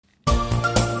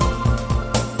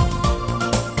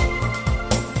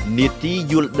នាទី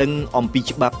យល់ដឹងអំពី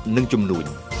ច្បាប់និងជំនួញ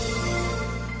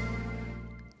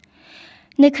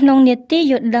នៅក្នុ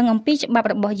ងនាទីយល់ដឹ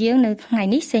ងអំពីច្បាប់របស់យើងនៅថ្ងៃ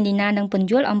នេះសេនីណានឹង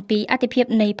ពន្យល់អំពីអត្ថប្រយោជ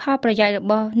ន៍នៃផលប្រយោជន៍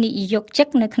របស់និយោជិ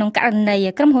កនៅក្នុងករ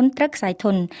ណីក្រុមហ៊ុនត្រូវខ្សែ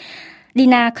ធនឌី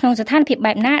ណាក្នុងស្ថានភា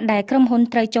ពបែបណាដែលក្រុមហ៊ុន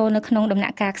ត្រូវចូលនៅក្នុ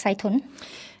ងដំណាក់កាលខ្សែធន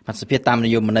បាទសភាតាមន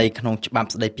យោបាយនៃក្នុងច្បាប់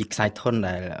ស្តីពីខ្សែធន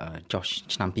ដែលចុះ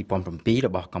ឆ្នាំ2007រប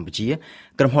ស់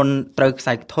កម្ពុជាក្រុមហ៊ុនត្រូ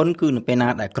វខ្សែធនគឺនៅពេល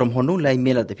ណាដែលក្រុមហ៊ុននោះលែង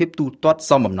មានលទ្ធភាពទូទាត់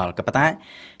សមបំណុលក៏ប៉ុន្តែ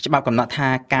ច្បាប់កំ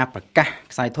ណត់ថាការប្រកាស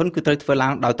ខ្សែធនគឺត្រូ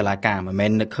វធ្វើឡើងដោយតុលាការមិ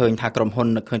នមែននឹកឃើញថាក្រុមហ៊ុ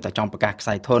ននឹកឃើញតែចង់ប្រកាសខ្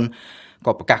សែធន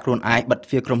ក៏ប្រកាសខ្លួនឯងបិទទ្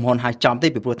វារក្រុមហ៊ុនហើ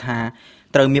យចំទេពីព្រោះថា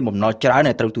ត្រូវមានបំណុលច្រើន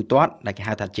ដែលត្រូវទូទាត់ដែ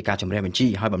លគេហៅថាជាការជំរះ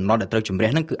បញ្ជីហើយបំណុលដែលត្រូ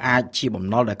វជំរះហ្នឹងគឺអា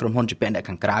ចជាបំណុលដែលក្រុមហ៊ុនជាពាក់អ្នក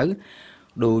ខា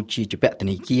ងក្រៅដូចជាពាក់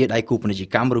ធនាគារដៃគូពាណិជ្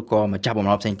ជកម្មឬក៏ម្ចាស់បំ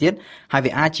ណុលផ្សេងទៀតហើយវា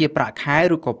អា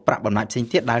ចជាប្រាក់ខែឬក៏ប្រាក់បំណាច់ផ្សេ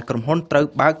ងទៀតដែលក្រុមហ៊ុនត្រូ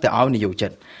វបើកទៅឲ្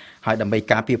យនិយោជិតហើ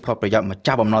យដើម្បីការពារផលប្រយោ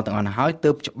ជន៍ម្ចាស់បំណុលទាំងអស់នោះហើ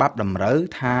យទើបច្បាប់តម្រូវ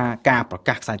ថាការប្រ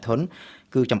កាសខ្សែធ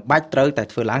នគឺចាំបាច់ត្រូ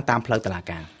វតែធ្វើឡើងតាមផ្លូវតុលា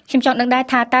ការខ្ញុំចង់ដឹងដែ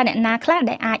រថាតើអ្ន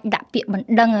កណាខ្លះដែលអាចដាក់ពាក្យ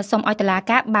បណ្ដឹងសុំឲ្យតុលា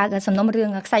ការបើកសំណុំរឿង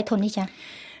ខ្សែធននេះចា៎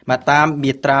បាទតាម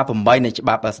មាត្រា8នៃច្បា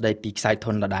ប់ស្តីពីខ្សែ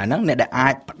ធនដដែលហ្នឹងអ្នកដែល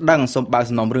អាចប្តឹងសុំបើក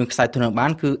សំណុំរឿងខ្សែធន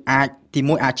បានគឺអាចទី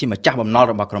1អាចជាម្ចាស់បំណុល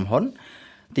របស់ក្រុមហ៊ុ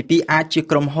នទី2អា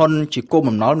ចជាក្រុមហ៊ុនជាគោ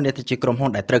លបំណុលមានន័យថាជាក្រុមហ៊ុ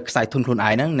នដែលត្រូវខ្សែធនខ្លួន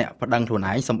ឯងហ្នឹងអ្នកប្តឹងខ្លួ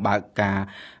នឯងសុំ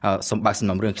បើ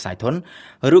កសំណុំរឿងខ្សែធ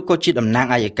នឬក៏ជាតំណា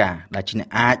ងអัยការដែលជាអ្នក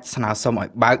អាចស្នើសុំឲ្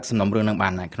យបើកសំណុំរឿងហ្នឹ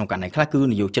ងបានដែរក្នុងករណីខ្លះគឺ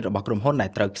និយោជិតរបស់ក្រុមហ៊ុនដែ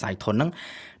លត្រូវខ្សែធនហ្នឹ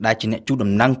ងដែលជាអ្នកជួ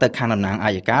លដំណឹងទៅខាងតំណាងអั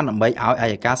ยការដើម្បីឲ្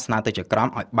យអัยការស្នើទៅចក្រម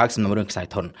ឲ្យបើកសំណុំរឿងខ្សែ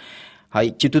ធនហើ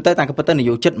យជាទូទៅតាមការពិតទៅនិ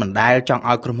យោជិតមិនដែលចង់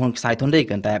ឲ្យក្រុមហ៊ុនខ្សែធនទេ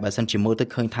គ្រាន់តែបើសិនជាមើលទៅ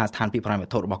ឃើញថាស្ថានភាពប្រព័ន្ធវត្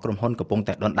ថុរបស់ក្រុមហ៊ុនកំពុង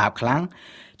តែដុនដាបខ្លាំង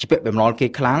ជាពាក់បំណុ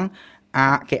លគេខ្លាំ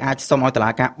ងគេអាចសុំឲ្យតុ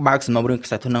លាការបើកសំណុំរឿងខ្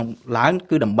សែធននឹងឡើង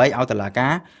គឺដើម្បីឲ្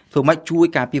យតុលាការធ្វើម៉េចជួ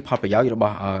យការពារផលប្រយោជន៍រ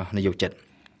បស់និយោជិត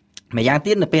ម្យ៉ាងទៀ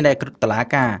តនៅពេលដែ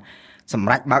លតុលាការ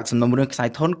សម្រាប់បើកសំណុំរឿងខ្សែ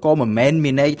ធនក៏មិនមែន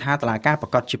មានន័យថាតុលាការប្រ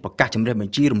កាសជាប្រកាសជំរះប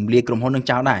ញ្ជីរំលាយក្រុមហ៊ុននឹ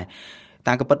ងចោលដែ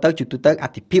រតាមក៏ប៉ុន្តែជាទូទៅអ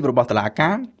ធិភាពរ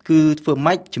បស់តុលាការគឺធ្វើ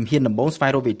ម៉េចជំហានដំបូងស្វែ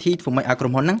ងរកវិធីធ្វើម៉េចឲ្យក្រុ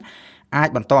មហ៊ុនហ្នឹងអា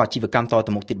ចបន្តអាជីវកម្ម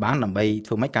តទៅមុខទៀតបានដើម្បីធ្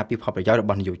វើម៉េចការពារផលប្រយោជន៍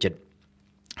របស់និយោជិ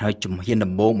តហើយជំហា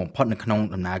នដំបូងបំផុតនៅក្នុង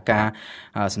ដំណើរការ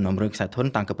សំណុំរឿងខ្សែ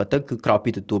ធនតាមក៏ប៉ុន្តែគឺក្រោ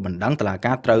យពីទទួលបណ្ដឹ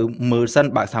ងតុលាការត្រូវមើលសិ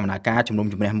នបើកសវនកម្មជំនុំ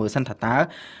ជម្រះមើលសិ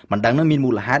នថាតើបណ្ដឹងនោះមា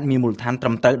នមូលហេតុមានមូលដ្ឋា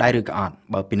នត្រឹមត្រូវដែរឬក៏អត់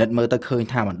បើពិនិត្យមើលទៅឃើ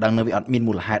ញថាបណ្ដឹងនោះវាអត់មាន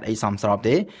មូលហេតុអីសមស្រ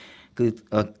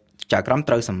បទេគឺចៅក្រ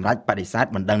មត្រូវសម្រេចបដិសេធ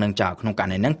បណ្ដឹងនឹងចោលក្នុងក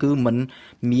រណីហ្នឹងគឺមិ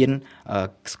នមាន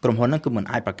ក្រុមហ៊ុនហ្នឹងគឺមិ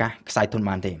នអាចប្រកាសខ្សែធន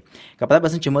បានទេក៏ប៉ុន្តែបើ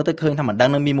សិនជាមើលទៅឃើញថាបណ្ដឹ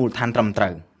ងនឹងមានមូលដ្ឋានត្រឹមត្រូ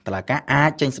វតុលាការអា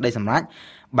ចចេញសេចក្តីសម្រេ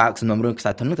ចបើកសំណុំរឿងខ្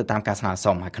សែធននោះទៅតាមកា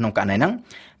រស្នើសុំហើយក្នុងករណីហ្នឹ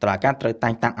ងតុលាការត្រូ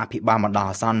វតែងតាំងអភិបាលបណ្ដោះ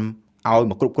អាសន្នឲ្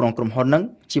យមកគ្រប់គ្រងក្រុមហ៊ុនហ្នឹង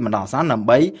ជាបណ្ដោះអាសន្នដើម្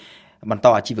បីបន្ត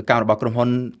អាជីវកម្មរបស់ក្រុមហ៊ុន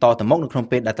តទៅមុខនៅក្នុ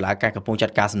ងពេលដែលតុលាការកំពុ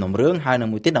ងចាត់ការសំណុំរឿងហើ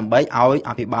យនៅមួយទៀតដើម្បីឲ្យ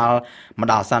អភិបាល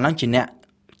បណ្ដោះអាសន្នហ្នឹងជាអ្ន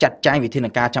កចាត់ចែងវិធា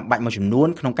នការចាំបាច់មួយចំនួ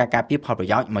នក្នុងការការពារផលប្រ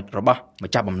យោជន៍រ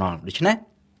បស់ម្ចាស់បំណុលដូច្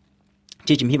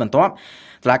នេះជាជំហាន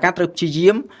បន្ទាប់តុលាការត្រូ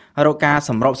វព្យាយាមរកកា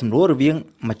រសម្របសម្រួលរវាង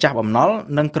ម្ចាស់បំណុ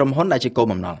លនិងក្រុមហ៊ុនដែលជាគោ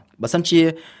លបំណុលបើសិ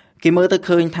នជាគេមើលទៅ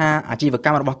ឃើញថាអាជីវ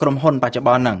កម្មរបស់ក្រុមហ៊ុនបច្ចុប្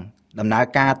បន្នហ្នឹងដំណើរ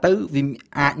កា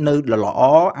រទៅវាអាចនៅល្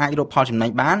អអាចរកផលចំណេ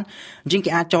ញបានអញ្ចឹងគេ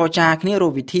អាចចរចាគ្នារ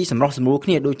កវិធីសម្រុះសម្រួ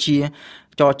លគ្នាដូចជា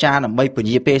ចរចាដើម្បី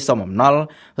ពន្យាពេលសមបំណុ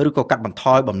លឬក៏កាត់បន្ថ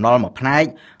យបំណុលមួយផ្នែក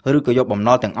ឬក៏យ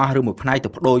កបំណុលទាំងអស់ឬមួយផ្នែកទៅ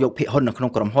បដូរយកភាគហ៊ុននៅក្នុង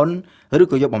ក្រុមហ៊ុនឬ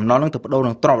ក៏យកបំណុលនឹងទៅបដូរ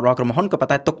នឹងទ្រព្យរបស់ក្រុមហ៊ុនក៏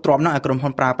ប៉ុន្តែទុកទ្រព្យនោះឲ្យក្រុមហ៊ុ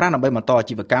នប្រើប្រាស់ដើម្បីបន្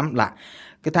តអាជីវកម្ម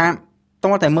គឺថា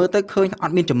តើតែមើលទៅឃើញ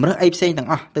អត់មានជំរើសអីផ្សេងទាំង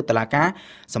អស់ទៅតុលាការ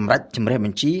សម្រាប់ជំរះប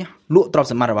ញ្ជីលក់ទ្រព្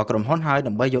យសម្បត្តិរបស់ក្រុមហ៊ុនហើ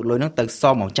យដើម្បីយកលុយនោះទៅស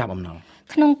ងម្ចាស់បំណុល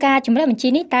ក្នុងការជំរះ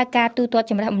បញ្ជីនេះតើកា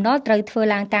រទូទាត់ជំរះបំណុលត្រូ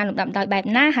វធ្វើឡើងតាមលំដាប់ដោយបែ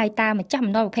បណាហើយតើម្ចាស់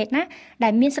បំណុលប្រភេ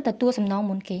ទណាដែលមានសិទ្ធិទទួលសំណ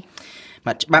ងមុនគេ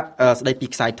បា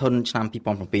ទច្បាប់ស្តីពីខ្សែធនឆ្នាំ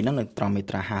2007ហ្នឹងនៅត្រង់មា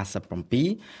ត្រា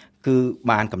57គឺ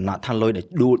បានកំណត់ថាលុយដែល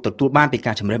ទទួលបា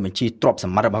នពីការជំរះបញ្ជីទ្រព្យស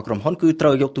ម្បត្តិរបស់ក្រុមហ៊ុនគឺត្រូ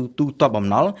វយ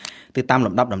កទៅទូទាត់បំណុលទៅតា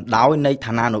មលំដាប់លំដោយនៃ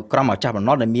ឋានានុក្រមម្ចាស់បំ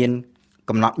ណុលដែលមា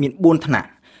នកំណត់មាន4ថ្នាក់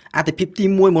អតិភិបទី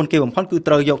1មុនគេបំផុតគឺ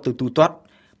ត្រូវយ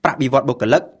កទៅទូទាត់ប្រាក់បៀវត្សបុគ្គ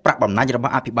លិកប្រាក់បំណាច់រ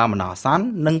បស់អភិបាលបណ្ដោះអាសន្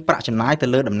ននិងប្រាក់ចំណា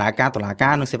យទៅលើដំណើរកា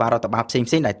រតុលាការនិងសេវារដ្ឋបាលផ្សេ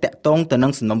ងៗដែលតាក់ទ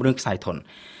ងទៅនឹងសំណុំរឿងខ្សែធន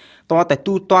តើតែទូ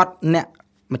ទាត់អ្នក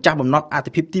ម្ចាស់បំណុលអ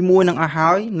តិភិបទី1នឹងអស់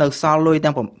ហើយនៅសល់លុ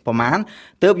យទាំងប្រមា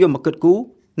ណទើបយកមកគិតគូរ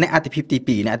អ្នកអតិភិបទី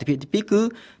2អ្នកអតិភិបទី2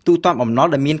គឺទូទាត់បំណុ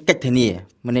លដែលមានកិច្ចធានា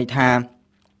មានន័យថា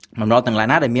បំណុលទាំងឡាយ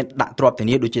ណាដែលមានដាក់ទ្រព្យធា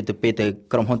នាដូចជាទៅពេលទៅ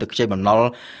ក្រុមហ៊ុ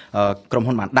នទៅខ្ចីបំណុលក្រុ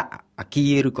មហ៊ុនបានដាក់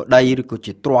អគារឬក៏ដីឬក៏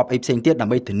ជាទ្រព្យអីផ្សេងទៀតដើ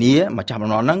ម្បីធានាម្ចាស់បំ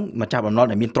ណុលហ្នឹងម្ចាស់បំណុ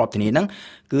លដែលមានទ្រព្យធានាហ្នឹង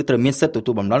គឺត្រូវមានសិទ្ធិ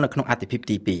ទទួលបំណុលនៅក្នុងអតិភិប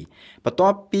ទី2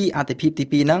បន្ទាប់ពីអតិភិបទី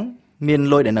2ហ្នឹងមាន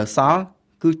លុយដែលនៅ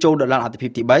សល់គឺចូលដល់អតិភិ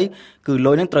បទី3គឺ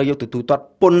លុយហ្នឹងត្រូវយ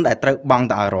កទៅទូទាត់ពន្ធដែលត្រូវបង់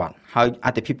ទៅឲ្យរដ្ឋហើយ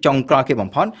អតិភិបចុងក្រោយគេបំ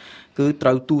ផុ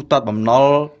តគឺត្រូវទូទាត់បំណុ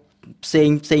ល ផ្សេង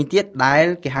ទៀតដែល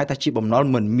គេហៅថាជាបំណុល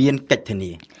មិនមានកិច្ចធា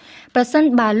នាប្រសិន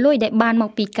បើលុយដែលបានមក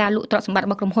ពីការលក់ទ្រព្យសម្បត្តិរ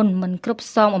បស់ក្រុមហ៊ុនមិនគ្រប់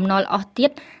សងអំណុលអស់ទៀត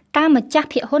តើម្ចាស់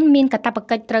ភាគហ៊ុនមានកាតព្វ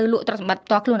កិច្ចត្រូវលក់ទ្រព្យសម្បត្តិផ្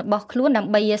ទាល់ខ្លួនរបស់ខ្លួនដើ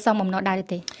ម្បីសងអំណុលដែរ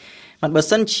ទេមិនបើ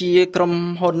សិនជាក្រុម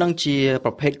ហ៊ុននឹងជាប្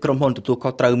រភេទក្រុមហ៊ុនទទួលខុ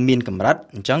សត្រូវមានកម្រិត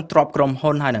អញ្ចឹងទ្រព្យក្រុម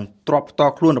ហ៊ុនហើយនឹងទ្រព្យផ្ទា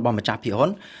ល់ខ្លួនរបស់ម្ចាស់ភាគហ៊ុន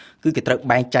គឺគេត្រូវ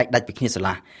បែងចែកដាច់ពីគ្នាស្រ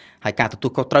ឡះហើយការទទួ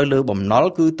លខុសត្រូវលើបំណុល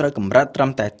គឺត្រូវកម្រិតត្រឹម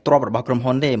តែទ្រព្យរបស់ក្រុម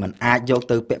ហ៊ុនទេមិនអាចយក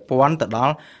ទៅពាក់ព័ន្ធទៅដ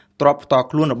ល់ទ្រព្យផ្ទាល់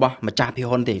ខ្លួនរបស់ម្ចាស់ភាគ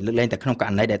ហ៊ុនទេលើកលែងតែក្នុងក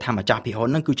រណីដែលថាម្ចាស់ភាគហ៊ុន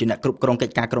ហ្នឹងគឺជាអ្នកគ្រប់គ្រងកិ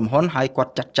ច្ចការក្រុមហ៊ុនហើយគា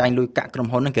ត់ចាត់ចែងលុយកាក់ក្រុម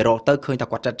ហ៊ុនហ្នឹងគេរកទៅឃើញថា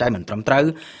គាត់ចាត់ចែងមិនត្រឹមត្រូវ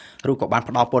ឬក៏បាន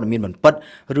ផ្ដល់ព័ត៌មានមិនពិត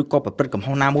ឬក៏ប្រព្រឹត្តកំ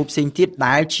ហុសណាមួយផ្សេងទៀត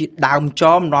ដែលជាដើមច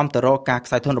មនាំទៅរកការខ្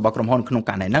សែធនរបស់ក្រុមហ៊ុនក្នុង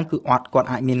ករណីហ្នឹងគឺគាត់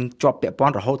អាចមានជាប់ពាក់ព័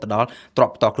ន្ធរហូតទៅដល់ទ្រ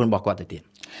ព្យផ្ទាល់ខ្លួនរបស់គាត់ទៅទៀត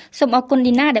សូមអរគុណ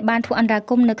ឌីណាដែលបានធ្វើអន្តរា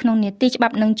គមន៍នៅក្នុងនេតិច្បា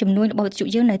ប់និងជំនួយរបស់វិទ្យុ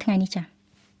យើងនៅថ្ងៃនេះចា៎